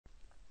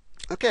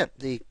Okay,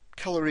 the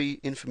calorie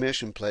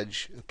information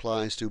pledge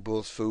applies to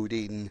both food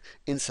eaten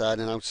inside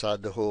and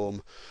outside the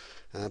home.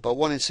 About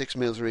 1 in 6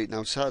 meals are eaten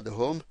outside the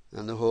home,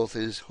 and the hope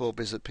is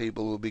that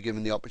people will be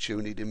given the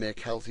opportunity to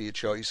make healthier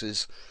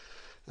choices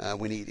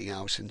when eating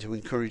out, and to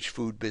encourage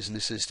food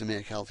businesses to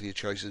make healthier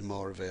choices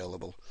more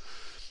available.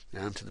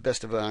 To the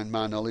best of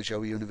my knowledge,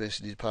 our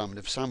University Department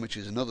of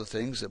Sandwiches and Other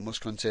Things that must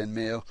contain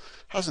mayo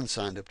hasn't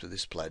signed up to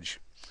this pledge,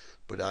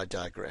 but I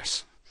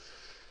digress.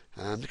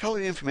 The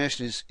calorie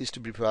information is to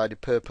be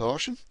provided per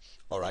portion,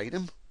 or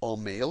item, or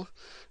meal,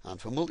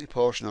 and for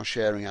multi-portion or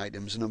sharing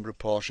items, a number of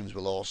portions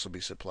will also be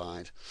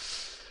supplied.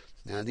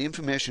 Now, the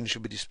information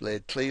should be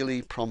displayed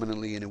clearly,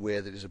 prominently, in a way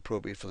that is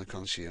appropriate for the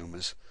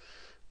consumers.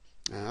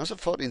 As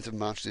of 14th of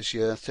March this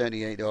year,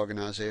 38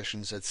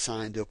 organisations had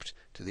signed up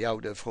to the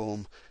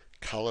out-of-home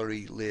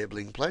calorie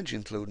labelling pledge,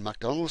 including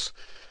McDonald's,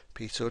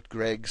 Pizza Hut,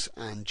 Greggs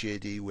and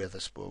JD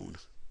Wetherspoon.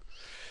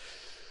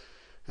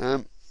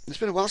 It's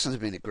been a while since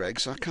I've been at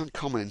Greggs, so I can't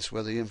comment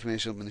whether the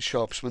information up in the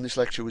shops. When this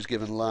lecture was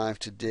given live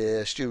today,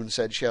 a student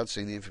said she had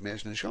seen the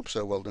information in the shop,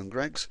 so well done,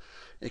 Greggs.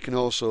 It can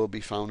also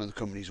be found on the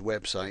company's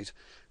website,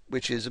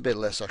 which is a bit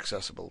less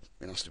accessible,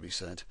 it has to be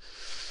said.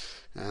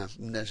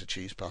 There's a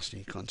cheese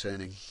pasty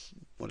containing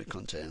what it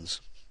contains.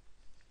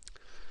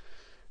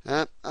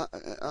 I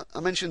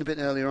mentioned a bit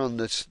earlier on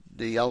that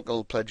the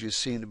alcohol pledges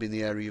seem to be in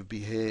the area of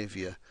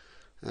behaviour.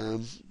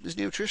 There's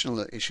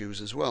nutritional issues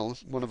as well.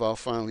 One of our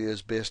final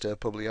years based our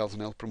public health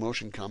and health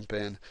promotion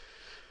campaign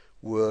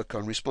work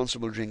on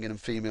responsible drinking in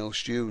female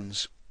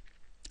students.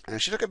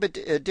 She took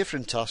a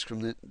different task from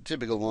the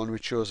typical one,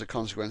 which shows the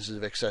consequences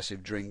of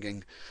excessive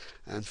drinking,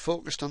 and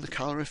focused on the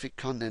calorific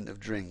content of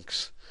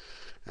drinks.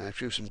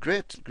 Through some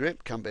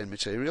great campaign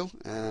material.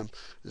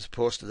 There's a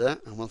poster there,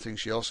 and one thing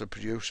she also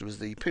produced was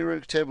the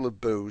periodic table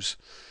of booze.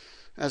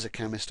 As a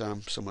chemist,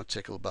 I'm somewhat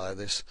tickled by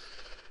this.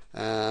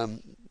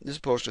 There's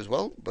a poster as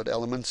well, but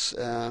elements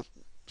of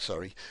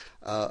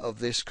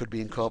this could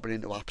be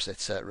incorporated into apps,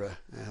 etc.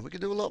 We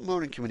could do a lot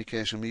more in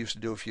communication than we used to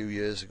do a few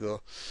years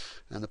ago,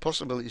 and the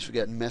possibilities for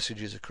getting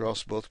messages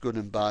across, both good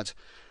and bad,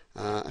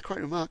 are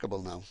quite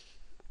remarkable now.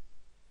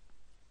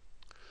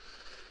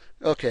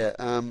 Okay,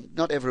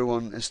 not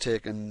everyone has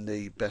taken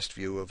the best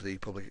view of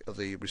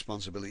the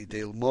responsibility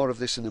deal. More of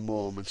this in a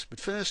moment. But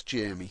first,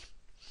 Jamie,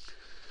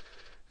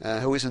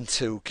 who isn't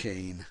too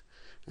keen.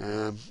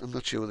 I'm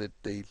not sure that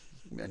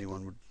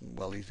anyone would.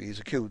 Well, he's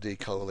accused the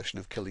coalition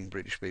of killing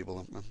British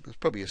people. There's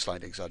probably a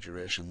slight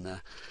exaggeration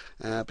there.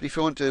 But if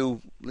you want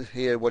to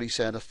hear what he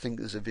said, I think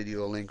there's a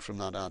video link from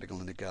that article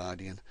in the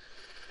Guardian.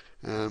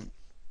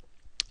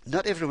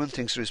 Not everyone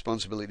thinks the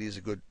responsibility is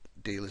a good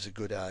deal is a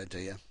good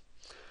idea.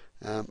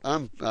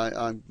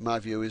 My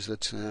view is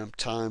that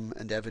time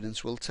and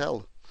evidence will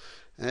tell.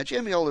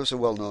 Jamie Oliver's a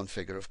well-known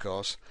figure, of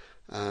course,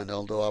 and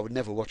although I would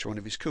never watch one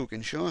of his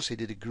cooking shows, he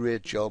did a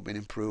great job in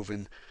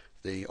improving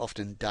the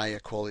often dire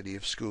quality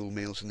of school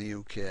meals in the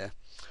UK.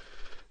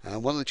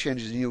 One of the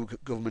changes the new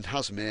government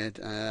has made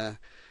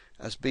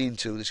has been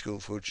to the School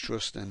Foods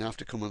Trust, and I have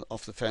to come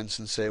off the fence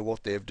and say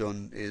what they've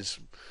done is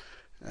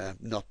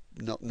not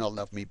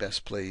left me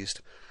best pleased.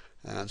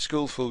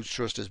 School Foods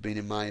Trust has been,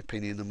 in my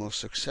opinion, the most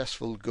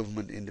successful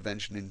government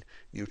intervention in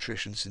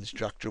nutrition since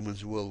Jack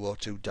Drummond's World War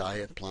II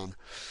diet plan.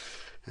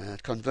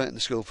 Converting the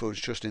School Foods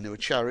Trust into a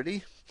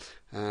charity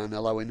and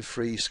allowing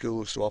free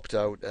schools to opt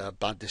out are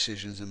bad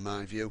decisions in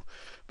my view.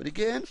 But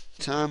again,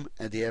 time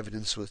and the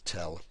evidence will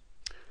tell.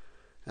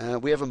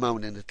 We have a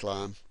mountain to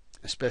climb,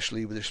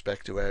 especially with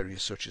respect to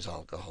areas such as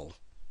alcohol.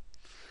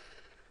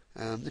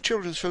 The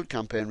Children's Food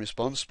Campaign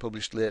response,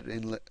 published later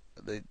in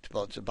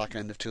the back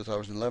end of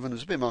 2011,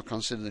 was a bit more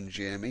considered than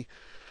Jamie,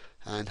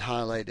 and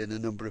highlighted a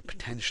number of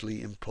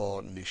potentially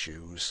important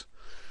issues.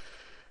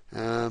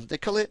 They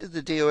collated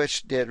the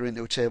DOH data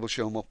into a table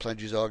showing what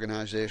pledges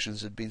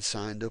organisations had been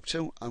signed up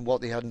to and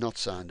what they had not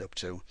signed up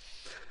to.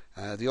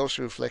 They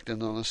also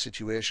reflected on the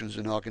situations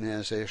an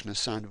organisation has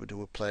signed up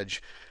to a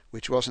pledge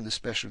which wasn't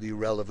especially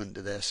relevant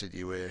to their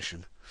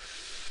situation.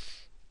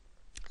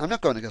 I'm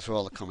not going to go through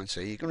all the comments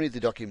here. You can read the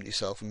document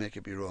yourself and make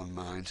up your own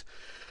mind.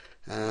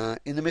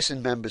 In the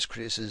missing members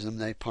criticism,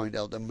 they point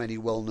out that many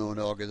well-known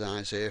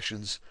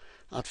organisations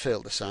had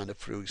failed to sign up,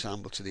 for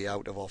example, to the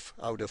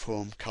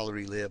out-of-home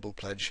calorie label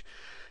pledge,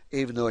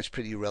 even though it's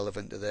pretty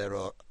relevant to their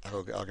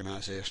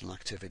organisational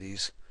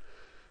activities.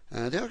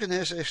 The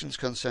organisations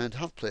concerned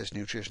have placed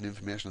nutrition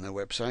information on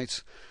their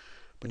websites,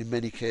 but in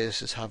many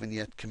cases haven't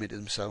yet committed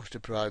themselves to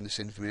providing this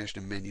information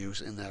and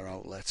menus in their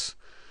outlets.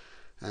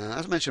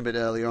 As I mentioned a bit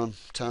earlier on,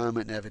 time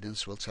and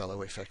evidence will tell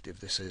how effective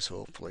this is,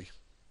 hopefully.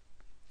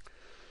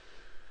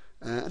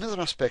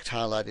 Another aspect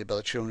highlighted by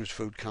the Children's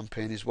Food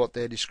Campaign is what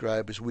they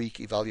describe as weak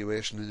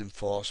evaluation and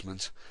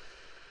enforcement.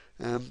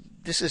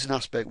 This is an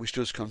aspect which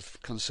does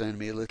concern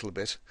me a little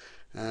bit.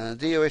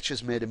 DOH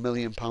has made £1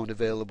 million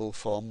available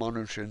for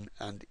monitoring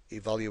and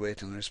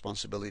evaluating the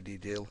responsibility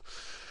deal.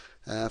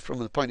 From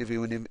the point of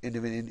view of an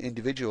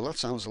individual, that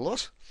sounds a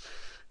lot.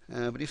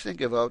 But if you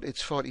think about it,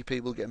 it's 40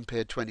 people getting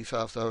paid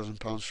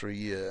 £25,000 for a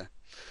year.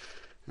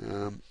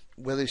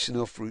 Whether it's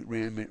enough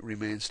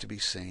remains to be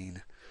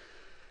seen.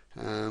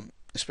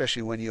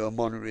 especially when you are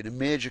monitoring a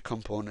major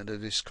component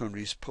of this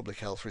country's public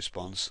health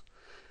response.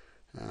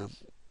 I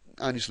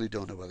honestly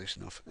don't know whether it's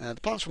enough. The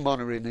plans for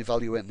monitoring and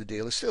evaluating the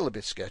deal are still a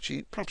bit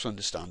sketchy, perhaps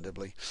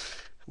understandably,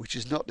 which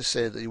is not to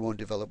say that they won't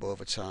develop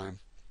over time.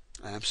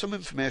 Some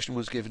information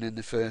was given in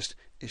the first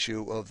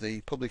issue of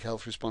the Public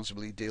Health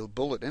Responsibility Deal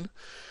Bulletin,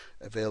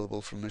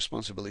 available from the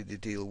Responsibility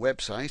Deal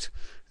website,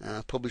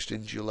 published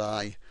in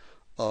July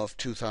of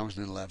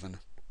 2011.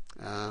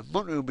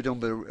 Monitoring will be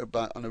done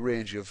on a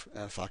range of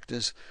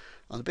factors,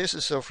 on the basis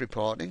of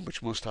self-reporting,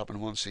 which must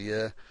happen once a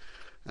year,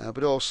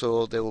 but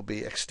also there will be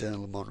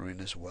external monitoring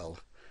as well.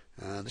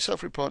 The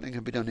self-reporting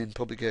can be done in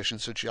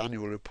publications such as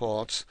annual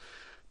reports,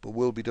 but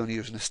will be done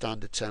using a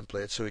standard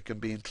template so it can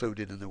be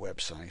included in the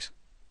website.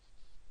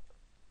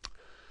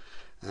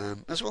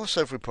 As well as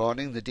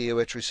self-reporting, the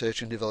DOH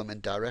Research and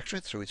Development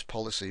Directorate, through its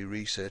policy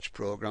research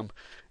programme,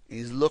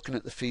 is looking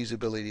at the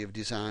feasibility of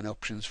design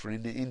options for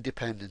an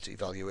independent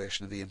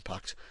evaluation of the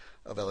impact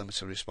of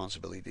elements of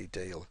responsibility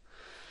deal.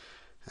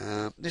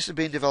 This has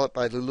been developed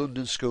by the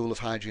London School of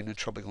Hygiene and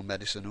Tropical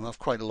Medicine, who have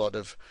quite a lot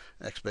of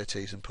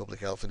expertise in public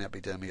health and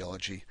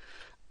epidemiology,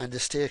 and a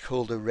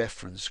stakeholder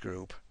reference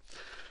group.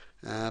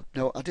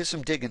 Now, I did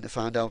some digging to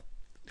find out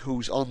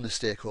who's on the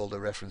stakeholder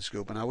reference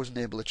group, and I wasn't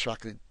able to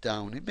track it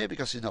down. It may be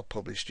because it's not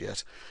published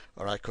yet,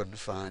 or I couldn't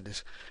find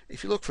it.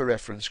 If you look for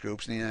reference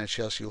groups in the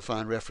NHS, you'll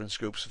find reference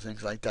groups for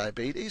things like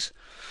diabetes,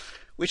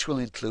 which will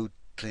include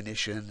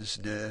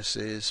clinicians,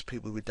 nurses,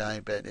 people with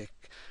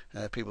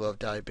people who have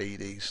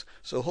diabetes.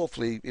 So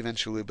hopefully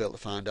eventually we'll be able to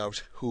find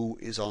out who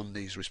is on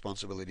these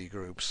responsibility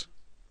groups.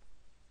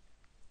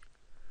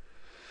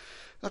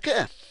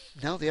 Okay,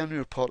 now the annual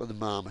report of the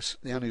Marmot,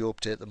 the annual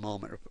update of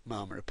the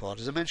Marmot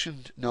report. As I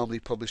mentioned, normally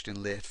published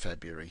in late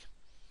February.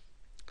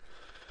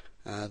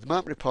 The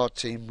Marmot report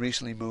team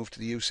recently moved to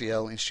the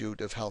UCL Institute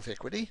of Health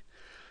Equity.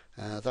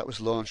 That was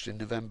launched in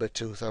November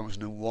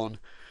 2001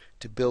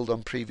 to build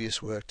on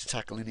previous work to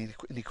tackle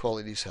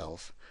inequalities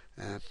health.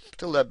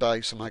 Still led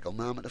by Sir Michael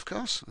Marmot, of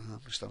course.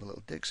 Just have a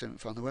little dig, see if we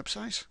found the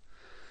website.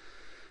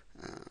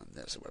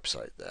 There's the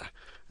website there,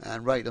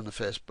 and right on the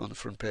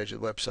front page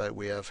of the website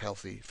we have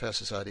Fair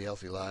Society,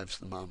 Healthy Lives,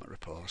 the Marmot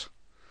report,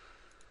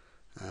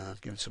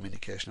 giving some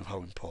indication of how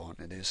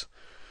important it is.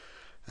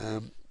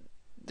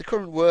 The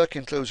current work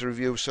includes a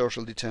review of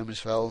social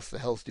determinants of health, the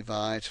health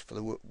divide for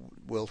the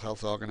World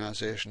Health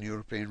Organization,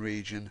 European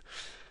region.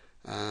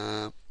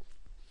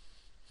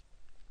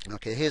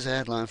 Okay, here's a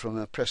headline from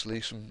a press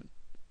release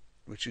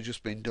which has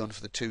just been done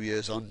for the 2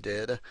 years on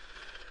data.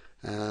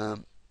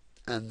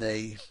 And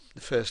the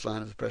first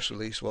line of the press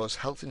release was,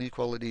 health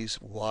inequalities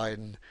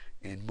widen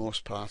in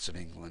most parts of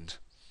England.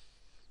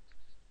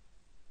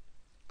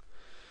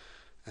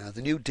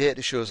 The new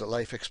data shows that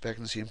life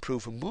expectancy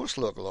improved for most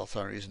local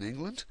authorities in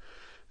England,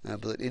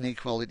 but that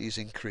inequalities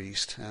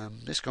increased.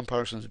 This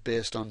comparison is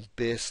based on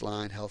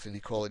baseline health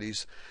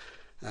inequalities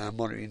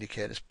monitoring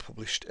indicators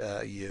published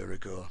a year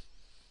ago.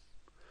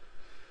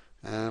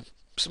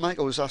 Sir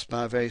Michael was asked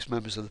by various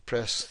members of the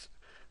press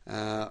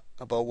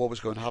about what was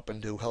going to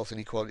happen to health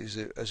inequalities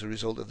as a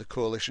result of the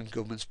coalition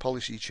government's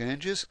policy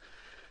changes.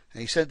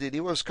 He said that he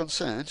was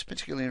concerned,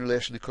 particularly in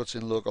relation to cuts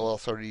in local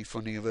authority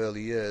funding of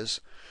early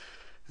years.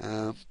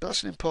 But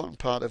that's an important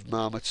part of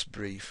Marmot's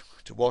brief,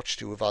 to watch,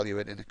 to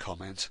evaluate and to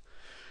comment.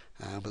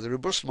 With a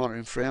robust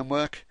monitoring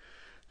framework,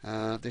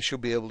 they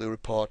should be able to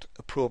report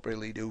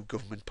appropriately to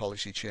government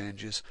policy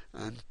changes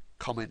and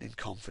comment in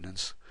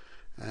confidence.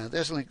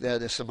 There's a link there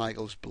to Sir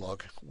Michael's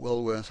blog,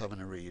 well worth having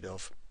a read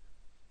of.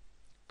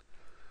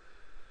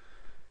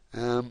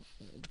 The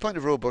point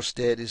of robust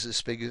data is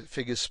that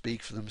figures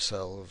speak for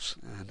themselves,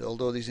 and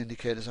although these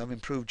indicators have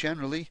improved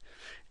generally,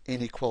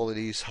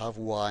 inequalities have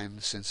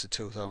widened since the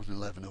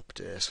 2011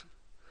 update.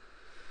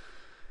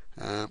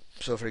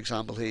 So for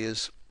example,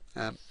 here's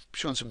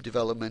shown some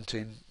development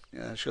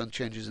shown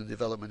changes in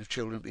development of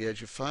children at the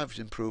age of 5 has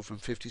improved from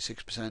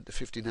 56% to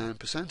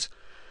 59%,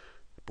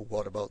 but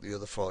what about the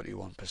other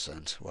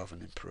 41% who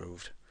haven't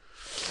improved?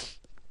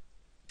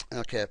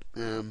 Okay,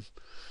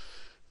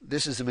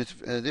 this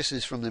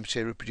is from the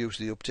material produced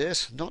in the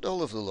update. Not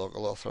all of the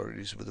local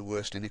authorities with the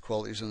worst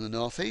inequalities in the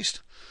North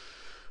East,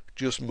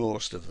 just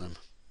most of them.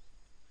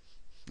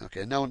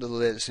 Okay, now onto the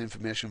latest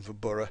information for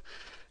Borough.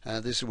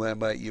 This is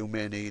where you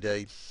may need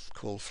a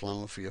cold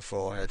flannel for your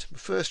forehead.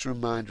 First, a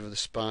reminder of the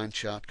spine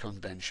chart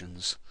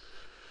conventions.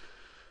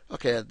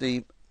 Okay,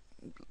 the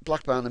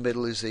black bar in the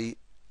middle is the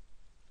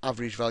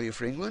average value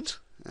for England.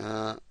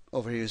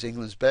 Over here is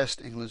England's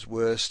best, England's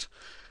worst,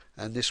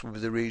 and this will be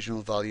the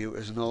regional value,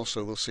 and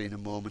also we'll see in a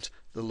moment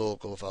the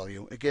local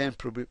value, again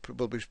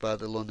published by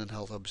the London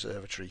Health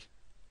Observatory.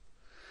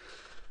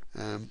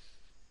 The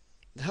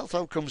health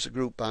outcomes are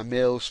grouped by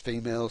males,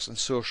 females and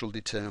social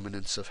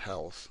determinants of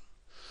health.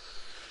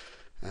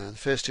 The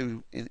first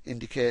two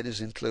indicators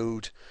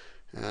include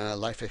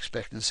life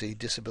expectancy,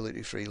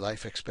 disability-free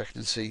life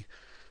expectancy.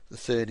 The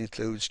third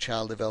includes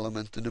child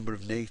development, the number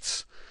of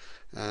NEETs,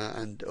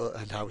 and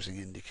housing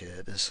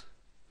indicators.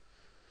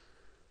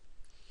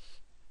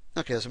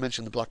 Okay, as I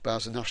mentioned, the black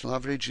bars are national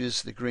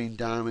averages, the green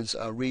diamonds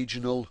are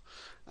regional,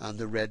 and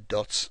the red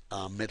dots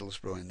are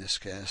Middlesbrough in this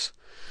case.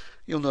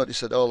 You'll notice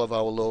that all of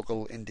our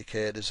local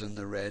indicators are in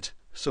the red,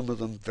 some of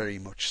them very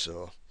much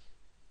so.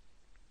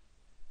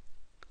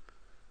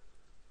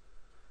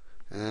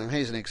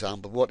 Here's an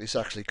example. What it's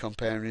actually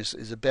comparing is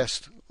the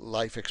best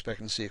life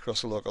expectancy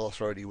across the local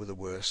authority with the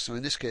worst. So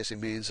in this case it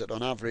means that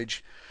on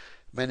average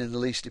men in the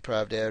least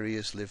deprived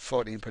areas live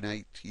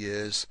 14.8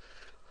 years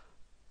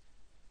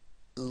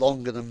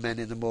longer than men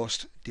in the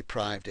most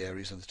deprived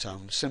areas of the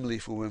town. Similarly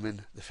for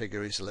women the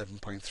figure is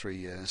 11.3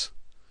 years.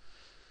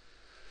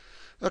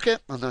 Okay,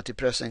 on that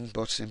depressing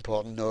but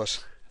important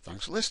note,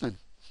 thanks for listening.